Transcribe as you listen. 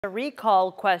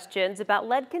Recall questions about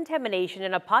lead contamination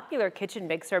in a popular kitchen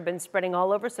mixer have been spreading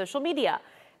all over social media.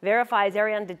 Verify's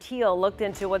Ariane Detil looked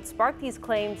into what sparked these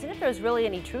claims and if there's really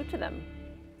any truth to them.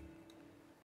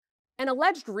 An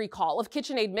alleged recall of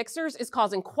KitchenAid mixers is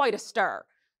causing quite a stir.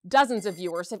 Dozens of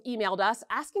viewers have emailed us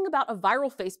asking about a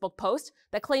viral Facebook post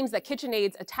that claims that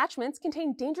KitchenAid's attachments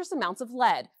contain dangerous amounts of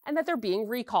lead and that they're being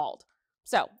recalled.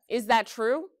 So, is that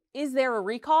true? Is there a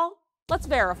recall? Let's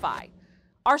verify.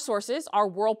 Our sources are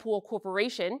Whirlpool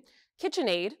Corporation,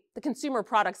 KitchenAid, the Consumer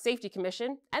Product Safety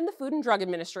Commission, and the Food and Drug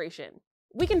Administration.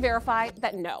 We can verify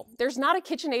that no, there's not a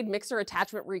KitchenAid mixer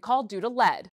attachment recall due to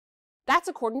lead. That's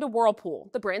according to Whirlpool,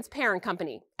 the brand's parent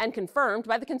company, and confirmed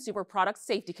by the Consumer Product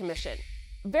Safety Commission.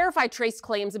 Verify traced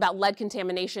claims about lead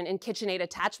contamination in KitchenAid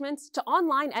attachments to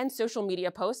online and social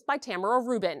media posts by Tamara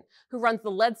Rubin, who runs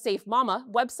the Lead Safe Mama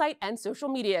website and social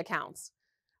media accounts.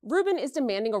 Rubin is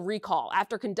demanding a recall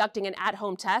after conducting an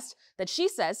at-home test that she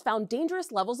says found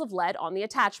dangerous levels of lead on the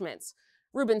attachments.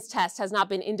 Rubin's test has not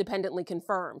been independently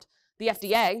confirmed. The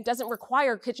FDA doesn't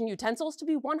require kitchen utensils to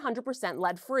be 100%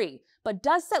 lead-free, but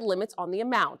does set limits on the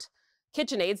amount.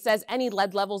 KitchenAid says any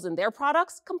lead levels in their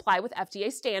products comply with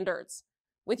FDA standards.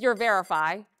 With your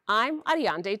Verify, I'm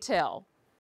Ariane Detil.